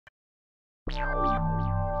To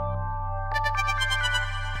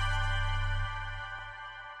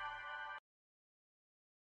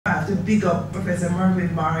big up Professor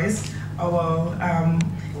Mervyn Morris, our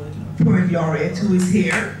poet laureate who is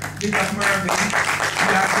here. Big up Mervyn.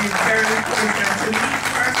 You have been very important to me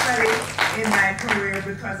personally in my career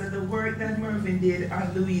because of the work that Mervyn did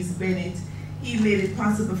on Louise Bennett. He made it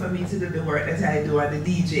possible for me to do the work that I do on the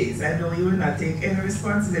DJs. I know you will not take any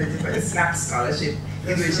responsibility for the SLAP scholarship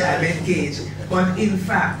in which I'm engaged, but in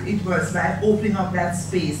fact it was by opening up that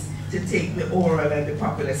space to take the oral and the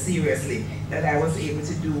popular seriously that I was able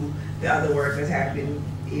to do the other work that I've been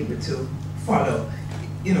able to follow,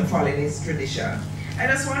 following its tradition. I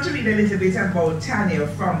just want to read a little bit about Tanya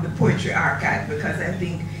from the Poetry Archive because I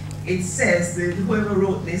think it says that whoever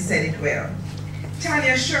wrote this said it well.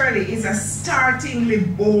 Tanya Shirley is a startlingly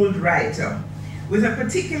bold writer with a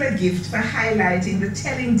particular gift for highlighting the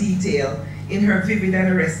telling detail in her vivid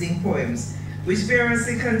and arresting poems, which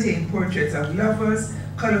variously contain portraits of lovers,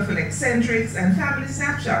 colorful eccentrics, and family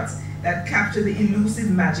snapshots that capture the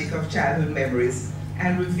elusive magic of childhood memories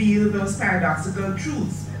and reveal those paradoxical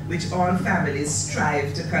truths which all families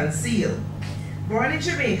strive to conceal. Born in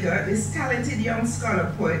Jamaica, this talented young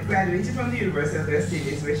scholar poet graduated from the University of the West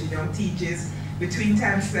Indies, where she now teaches between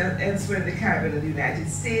times spent elsewhere in the Caribbean and the United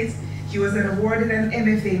States. She was awarded an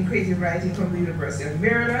MFA in creative writing from the University of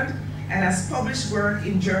Maryland and has published work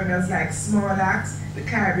in journals like Small Acts, The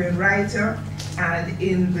Caribbean Writer, and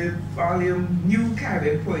in the volume New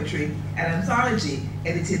Caribbean Poetry, an anthology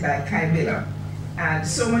edited by Kai Miller. And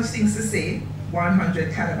So Much Things to Say,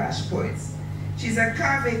 100 Calabash Poets. She's a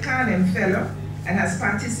Cave Canem Fellow and has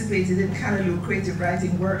participated in Callaloo creative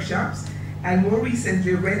writing workshops, and more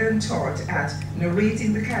recently read and taught at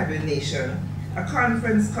Narrating the Caribbean Nation, a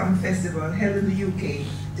conference cum festival held in the UK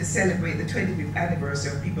to celebrate the 25th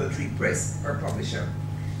anniversary of People Tree Press, her publisher.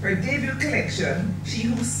 Her debut collection, She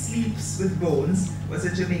Who Sleeps with Bones, was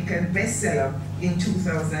a Jamaican bestseller in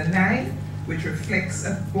 2009, which reflects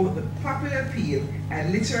both the popular appeal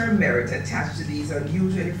and literary merit attached to these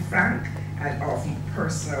unusually frank and often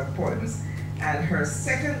personal poems. And her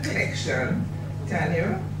second collection,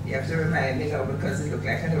 Tanya, you have to remind me now because it looked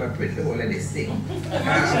like I never print the whole of this thing.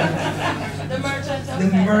 The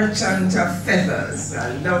Merchant of Feathers,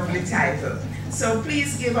 a lovely title. So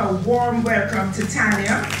please give a warm welcome to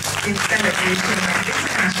Tanya in celebration of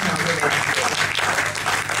International Women's Day.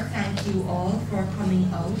 Thank you all for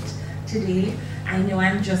coming out today. I know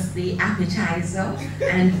I'm just the appetizer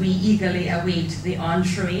and we eagerly await the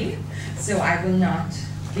entree, so I will not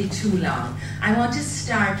be too long. I want to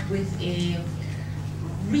start with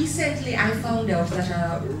recently I found out that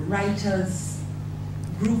a writers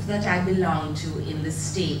group that I belong to in the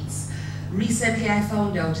States, recently I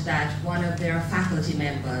found out that one of their faculty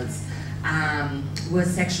members was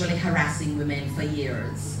sexually harassing women for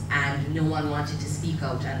years, and no one wanted to speak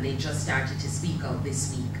out, and they just started to speak out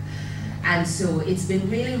this week. And so it's been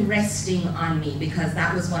really resting on me because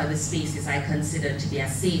that was one of the spaces I considered to be a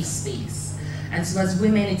safe space. And so as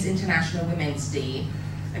women, it's International Women's Day.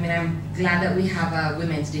 I mean, I'm glad that we have a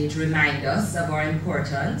Women's Day to remind us of our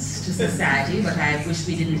importance to society, but I wish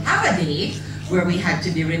we didn't have a day where we had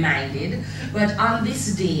to be reminded. But on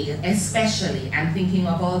this day, especially, I'm thinking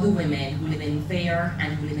of all the women who live in fear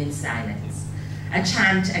and who live in silence. A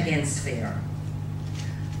chant against fear.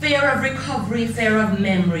 Fear of recovery, fear of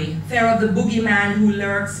memory, fear of the boogeyman who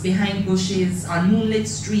lurks behind bushes, on moonlit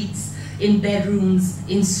streets, in bedrooms,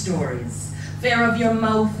 in stories. Fear of your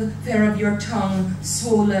mouth, fear of your tongue,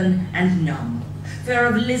 swollen and numb. Fear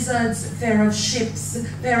of lizards, fear of ships,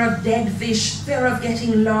 fear of dead fish, fear of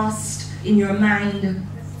getting lost in your mind,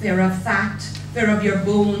 fear of fat, fear of your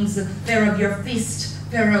bones, fear of your fist,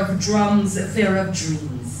 fear of drums, fear of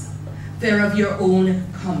dreams. Fear of your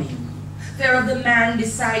own coming. Fear of the man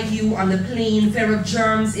beside you on the plane, fear of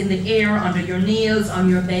germs in the air, under your nails, on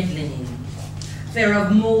your bed linen. Fear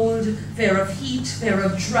of mold, fear of heat, fear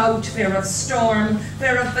of drought, fear of storm,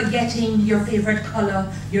 fear of forgetting your favorite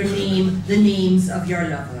color, your name, the names of your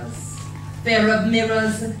lovers. Fear of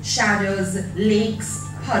mirrors, shadows, lakes,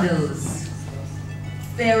 puddles.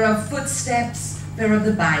 Fear of footsteps, fear of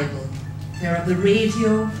the Bible, fear of the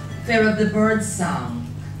radio, fear of the bird's song,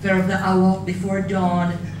 fear of the hour before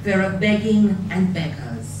dawn, fear of begging and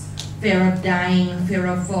beggars, fear of dying, fear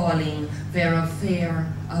of falling, fear of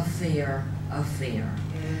fear, of fear, of fear.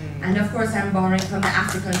 And of course I'm borrowing from the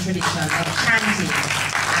African tradition of chanting,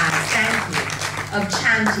 of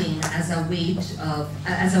chanting as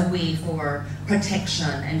a way for protection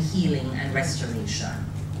and healing and restoration.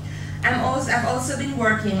 I've also been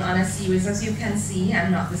working on a series, as you can see,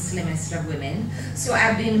 I'm not the slimmest of women, so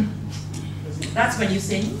I've been That's when you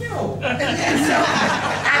say no. So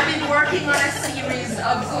I've been working on a series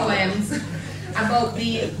of poems about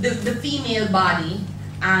the female body.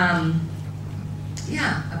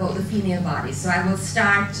 About the female body. So I will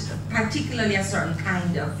start particularly a certain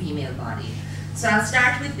kind of female body. So I'll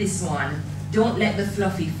start with this one. Don't let the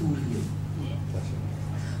fluffy fool you.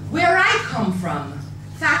 Where I come from,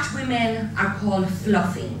 fat women are called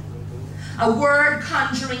fluffy. A word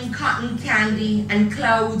conjuring cotton candy and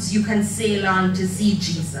clouds you can sail on to see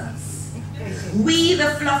Jesus. We,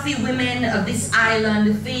 the fluffy women of this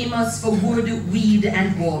island, famous for wood, weed,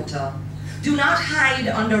 and water, do not hide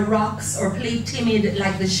under rocks or play timid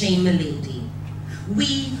like the shame lady.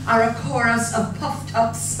 We are a chorus of puffed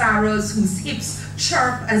up sparrows whose hips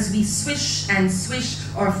chirp as we swish and swish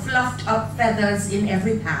our fluffed up feathers in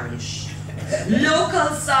every parish.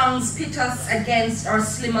 Local songs pit us against our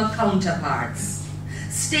slimmer counterparts.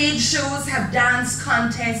 Stage shows have dance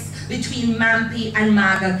contests between Mampi and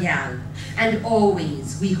Maga Gal, and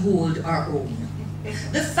always we hold our own.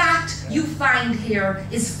 The fat you find here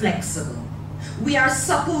is flexible. We are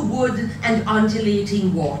supple wood and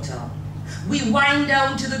undulating water. We wind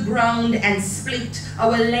down to the ground and split,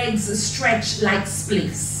 our legs stretch like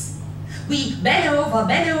spliffs. We bend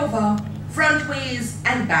over, front ways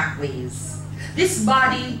and back ways. This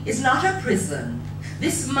body is not a prison.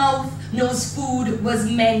 This mouth knows food was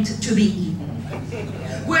meant to be eaten.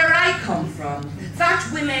 Where I come from, fat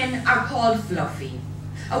women are called fluffy.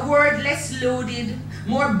 A word less loaded,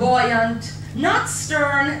 more buoyant, not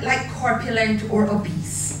stern like corpulent or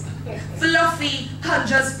obese. Fluffy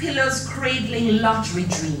conjures pillows cradling lottery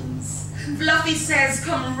dreams. Fluffy says,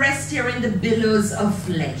 come rest here in the billows of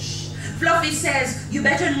flesh. Fluffy says, you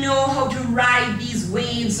better know how to ride these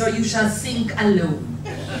waves or you shall sink alone.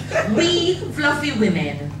 We, fluffy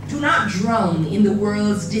women, do not drown in the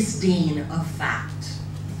world's disdain of fat.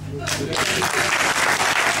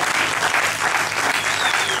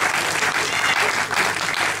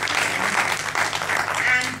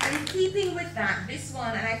 This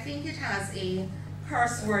one, and I think it has a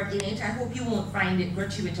curse word in it. I hope you won't find it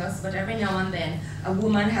gratuitous, but every now and then a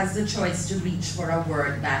woman has the choice to reach for a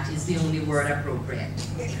word that is the only word appropriate.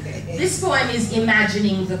 This poem is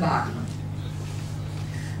imagining the body.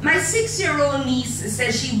 My 6-year-old niece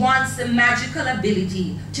says she wants the magical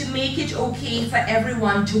ability to make it okay for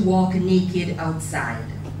everyone to walk naked outside.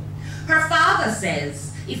 Her father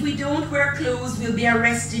says if we don't wear clothes, we'll be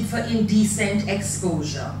arrested for indecent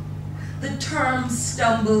exposure. The term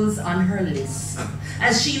stumbles on her lips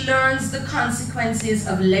as she learns the consequences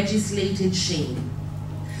of legislated shame.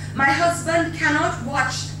 My husband cannot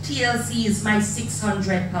watch TLC's My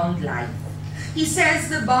 600-Pound Life. He says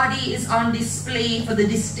the body is on display for the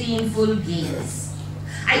disdainful gaze.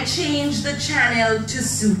 I change the channel to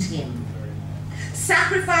suit him.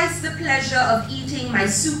 Sacrifice the pleasure of eating my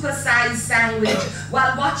supersized sandwich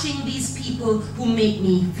while watching these people who make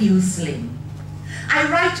me feel slim. I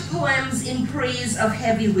write poems in praise of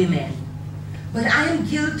heavy women, but I am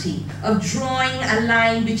guilty of drawing a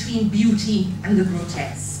line between beauty and the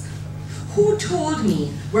grotesque. Who told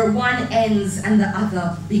me where one ends and the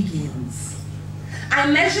other begins? I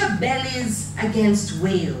measure bellies against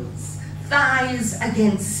whales, thighs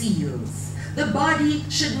against seals. The body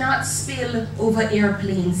should not spill over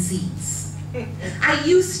airplane seats. I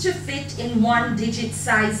used to fit in 1-digit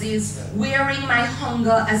sizes, wearing my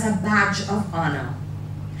hunger as a badge of honor.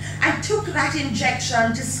 I took that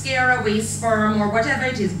injection to scare away sperm or whatever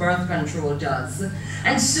it is birth control does,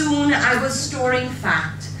 and soon I was storing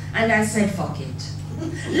fat, and I said, fuck it.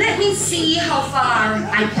 Let me see how far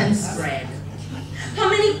I can spread. How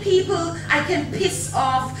many people I can piss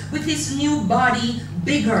off with this new body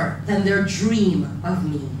bigger than their dream of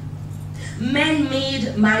me. Men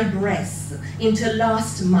made my breasts into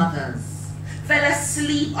lost mothers, fell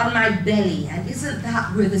asleep on my belly, and isn't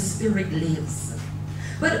that where the spirit lives?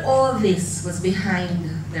 But all this was behind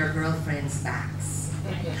their girlfriends' backs.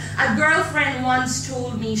 A girlfriend once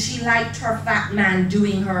told me she liked her fat man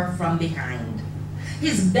doing her from behind.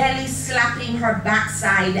 His belly slapping her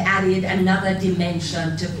backside added another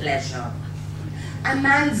dimension to pleasure. A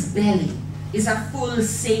man's belly is a full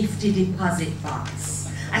safety deposit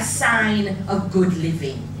box, a sign of good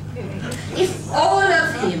living. If all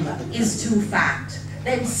of him is too fat,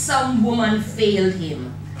 then some woman failed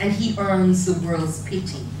him and he earns the world's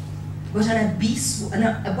pity. But an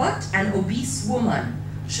obese woman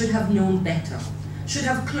should have known better, should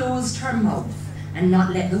have closed her mouth and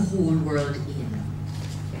not let the whole world in.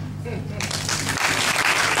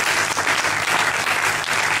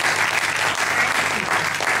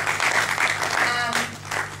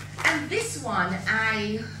 And this one,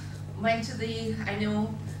 I went to I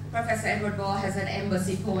know Professor Edward Ball has an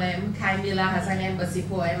embassy poem, Kai Miller has an embassy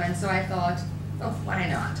poem, and so I thought, oh, why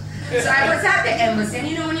not? So I was at the embassy, and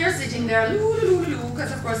you know when you're sitting there,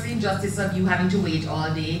 because of course the injustice of you having to wait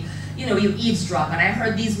all day, you know, you eavesdrop, and I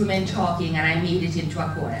heard these women talking, and I made it into a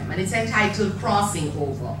poem, and it's entitled Crossing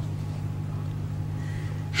Over.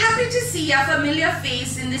 Happy to see a familiar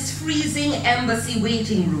face in this freezing embassy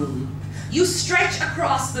waiting room. You stretch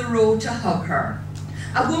across the road to hug her.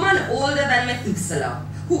 A woman older than Methuselah,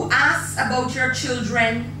 who asks about your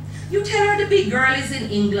children. You tell her the big girl is in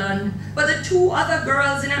England, but the other two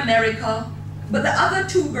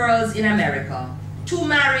girls in America, 2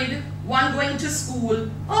 married, 1 going to school,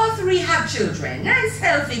 all 3 have children, nice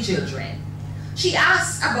healthy children. She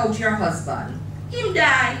asks about your husband. Him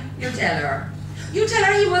die, you tell her. You tell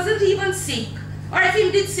her he wasn't even sick, or if he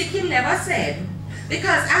did sick, he never said,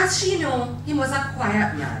 because as she know, he was a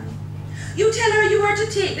quiet man. You tell her you were to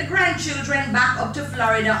take the grandchildren back up to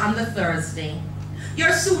Florida on the Thursday.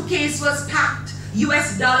 Your suitcase was packed,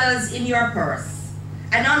 US dollars in your purse.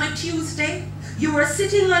 And on the Tuesday, you were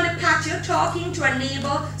sitting on the patio talking to a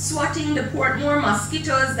neighbor, swatting the Portmore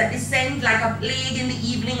mosquitoes that descend like a plague in the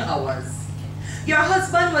evening hours. Your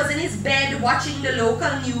husband was in his bed watching the local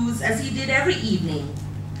news as he did every evening.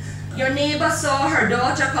 Your neighbor saw her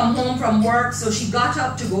daughter come home from work, so she got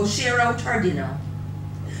up to go share out her dinner.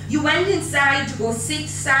 You went inside to go sit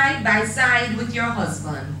side by side with your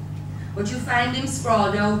husband, but you find him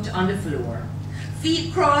sprawled out on the floor,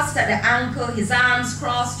 feet crossed at the ankle, his arms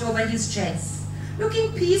crossed over his chest,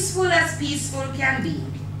 looking peaceful as peaceful can be.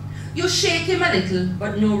 You shake him a little,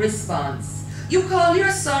 but no response. You call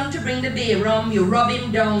your son to bring the bay rum, you rub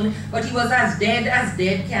him down, but he was as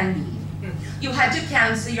dead can be. You had to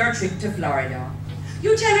cancel your trip to Florida.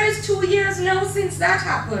 You tell her it's 2 years now since that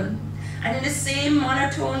happened. And in the same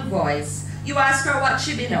monotone voice, you ask her what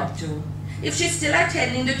she been up to, if she's still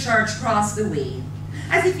attending the church across the way,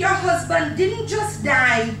 as if your husband didn't just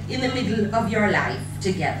die in the middle of your life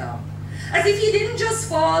together, as if he didn't just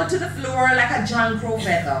fall to the floor like a John Crow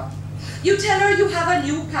feather. You tell her you have a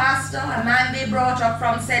new pastor, a man they brought up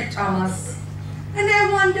from St. Thomas. And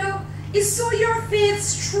I wonder, is so your faith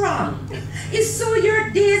strong? Is so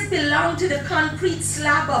your days belong to the concrete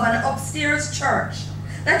slab of an upstairs church,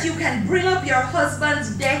 that you can bring up your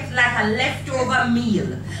husband's death like a leftover meal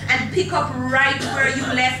and pick up right where you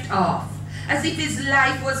left off, as if his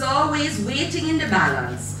life was always waiting in the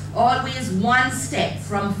balance, always 1 step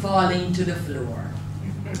from falling to the floor?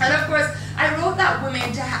 And of course, I wrote that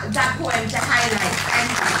poem to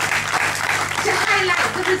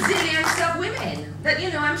highlight the resilience of women. That,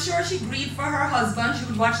 you know, I'm sure she grieved for her husband. She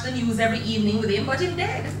would watch the news every evening with him, but him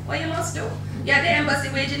dead. What you must do? You're at the embassy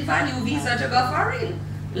waiting for a new visa to go foreign.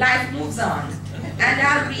 Life moves on. And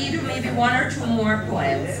I'll read maybe 1 or 2 more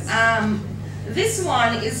poems. This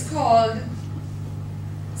one is called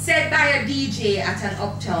Said by a DJ at an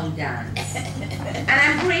uptown dance. And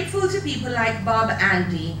I'm grateful to people like Bob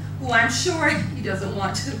Andy, who I'm sure he doesn't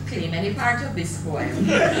want to claim any part of this poem.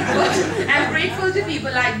 But I'm grateful to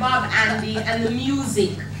people like Bob Andy and the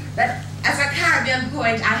music, that as a Caribbean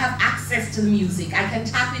poet, I have access to the music. I can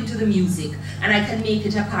tap into the music and I can make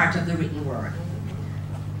it a part of the written word.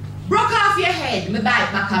 Broke off your head, me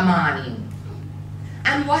bite back a morning.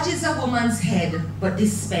 And what is a woman's head but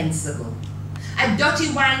dispensable? A dirty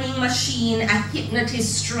winding machine, a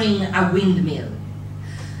hypnotist string, a windmill.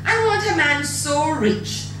 I want a man so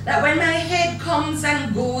rich that when my head comes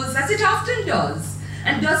and goes, as it often does,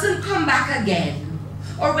 and doesn't come back again,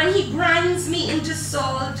 or when he grinds me into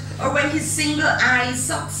salt, or when his single eye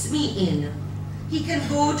sucks me in, he can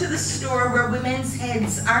go to the store where women's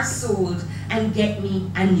heads are sold and get me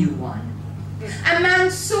a new one. A man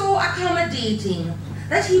so accommodating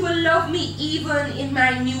that he will love me even in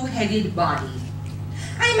my new-headed body.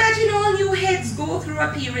 I imagine all new heads go through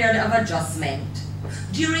a period of adjustment.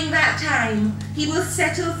 During that time, he will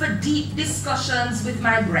settle for deep discussions with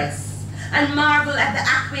my breasts and marvel at the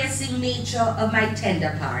acquiescing nature of my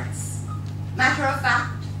tender parts. Matter of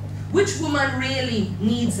fact, which woman really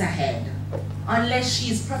needs a head unless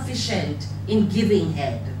she is proficient in giving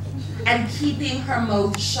head and keeping her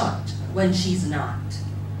mouth shut when she's not?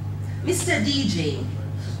 Mr. DJ,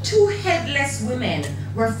 2 headless women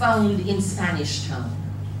were found in Spanish Town.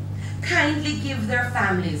 Kindly give their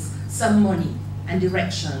families some money and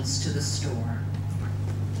directions to the store.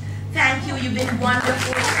 Thank you, you've been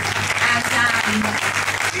wonderful. And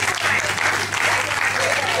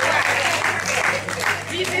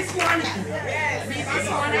read this one. Read this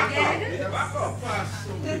one again.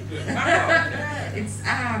 It's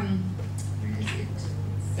where is it?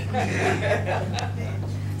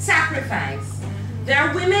 Sacrifice. There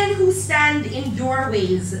are women who stand in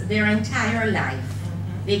doorways their entire life.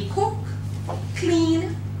 They cook,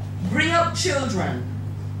 clean, bring up children,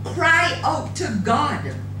 cry out to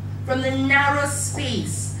God from the narrow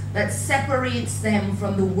space that separates them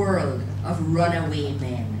from the world of runaway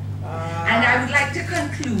men. And I would like to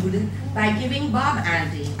conclude by giving Bob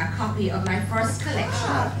Andy a copy of my first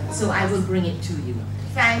collection, so I will bring it to you.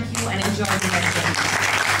 Thank you and enjoy the rest of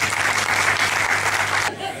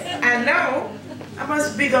the And now, I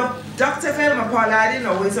must big up Dr. Velma Pollard,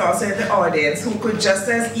 who is also in the audience, who could just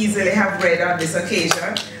as easily have read on this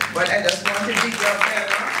occasion. But I just want to big up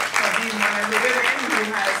Velma for being one of the women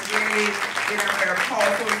who has really been a very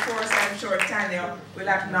powerful force. I'm sure Tanya will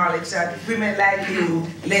acknowledge that women like you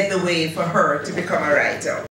led the way for her to become a writer.